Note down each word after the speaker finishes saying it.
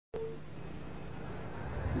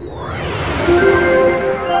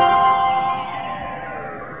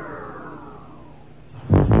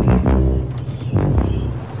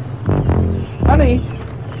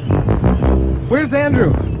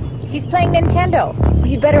Andrew? He's playing Nintendo.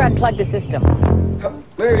 You'd better unplug the system.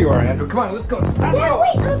 There you are, Andrew. Come on, let's go. It's time to go.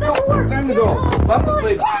 Wait, I'm about to work. It's time to go. Lots of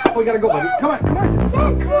sleep. We gotta go, buddy. Come on, come on.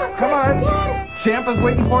 Dad, come on. Come on. Dad. Champa's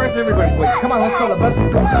waiting for us. Everybody's waiting. Come on, let's go. The bus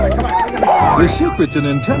is coming. Come on, come on. We gotta go. The secret to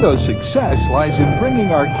Nintendo's success lies in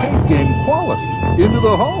bringing arcade game quality into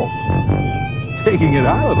the home. Taking it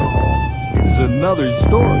out of the home is another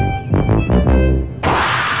story.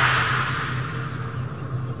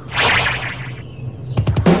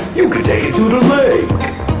 You can take it to the lake.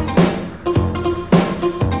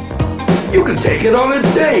 You can take it on a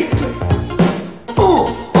date.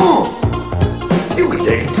 You can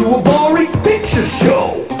take it to a boring picture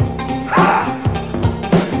show.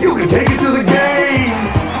 Ha! You can take it to the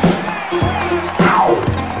game. Ow!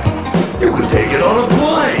 You can take it on a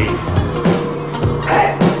plane.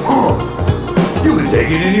 You can take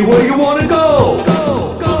it anywhere you want to go.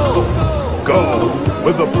 Go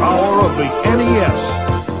with the power of the NES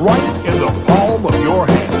right in the palm of your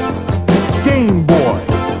hand. Game Boy,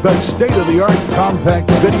 the state-of-the-art compact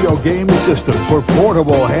video game system for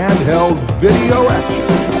portable handheld video action.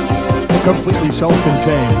 Completely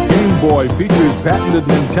self-contained, Game Boy features patented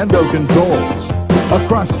Nintendo controls, a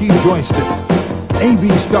cross-key joystick, A/B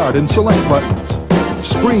start and select buttons,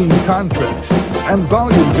 screen contrast, and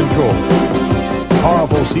volume control.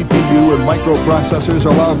 Powerful CPU and microprocessors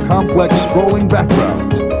allow complex scrolling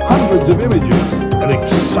backgrounds, hundreds of images, and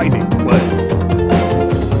exciting play.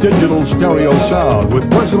 Digital stereo sound with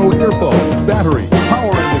personal earphones, battery,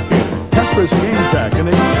 power indicator, Tetris game pack, and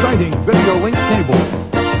exciting video link cable.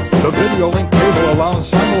 The video link cable allows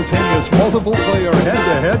simultaneous multiple player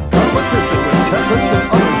head-to-head competition with Tetris and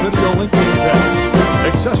other video link game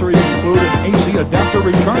packs. Accessories include an AC adapter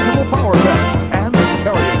rechargeable power bank and a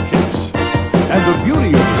carrying case. And the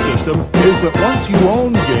beauty of the system is that once you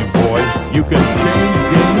own Game Boy, you can change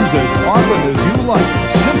games as often as you like,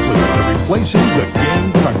 simply by replacing the game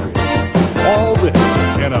cartridge. All this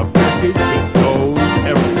in a package that goes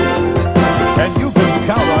everywhere. And you can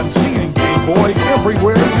count on seeing Game Boy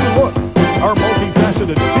everywhere you look. Our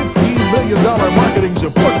multifaceted $15 million marketing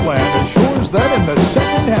support plan assures that in the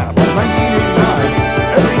second half of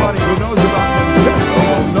 1989, everybody who knows about Nintendo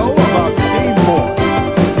will know about Game Boy.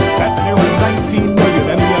 That's nearly 19 million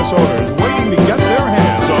NES owners waiting to get their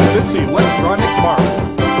hands on this electronic marvel.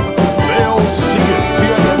 They'll see it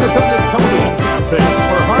via an independent television campaign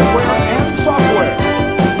for hardware and software.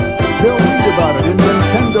 They'll read about it in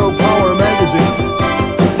Nintendo Power magazine.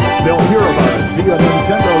 They'll hear about it via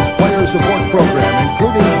Nintendo's player support program,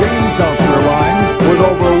 including game counselor lines with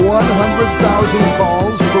over 100,000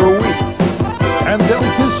 calls per week. And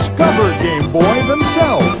they'll discover Game Boy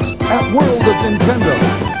themselves at World of Nintendo,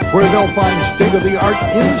 where they'll find state-of-the-art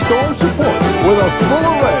in-store support with a full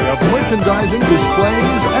array of merchandising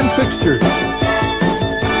displays and fixtures.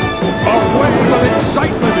 A wave of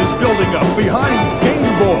excitement is building up behind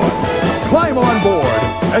Game Boy. Climb on board,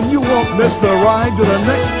 and you won't miss the ride to the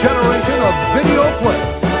next generation of video play.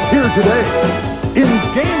 Here today, in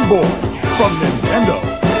Game Boy from Nintendo.